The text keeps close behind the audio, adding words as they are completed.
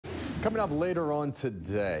Coming up later on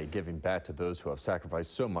today, giving back to those who have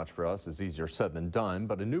sacrificed so much for us is easier said than done,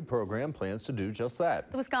 but a new program plans to do just that.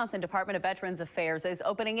 The Wisconsin Department of Veterans Affairs is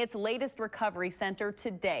opening its latest recovery center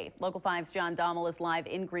today. Local 5's John Dommel is live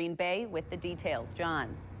in Green Bay with the details.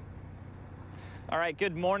 John. All right,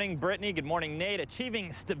 good morning, Brittany. Good morning, Nate.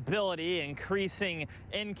 Achieving stability, increasing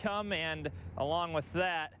income, and along with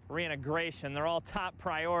that, reintegration. They're all top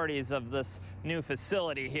priorities of this new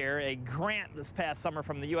facility here. A grant this past summer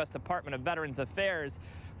from the U.S. Department of Veterans Affairs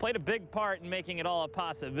played a big part in making it all a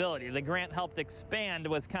possibility. The grant helped expand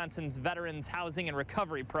Wisconsin's Veterans Housing and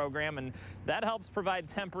Recovery Program, and that helps provide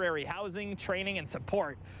temporary housing, training, and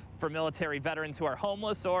support for military veterans who are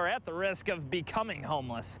homeless or at the risk of becoming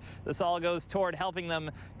homeless. This all goes toward helping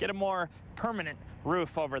them get a more permanent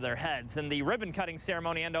roof over their heads. And the ribbon cutting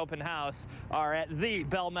ceremony and open house are at the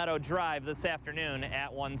Bell Meadow Drive this afternoon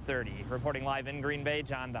at 1:30. Reporting live in Green Bay,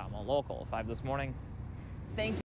 John Dommel, Local 5 this morning. Thank you.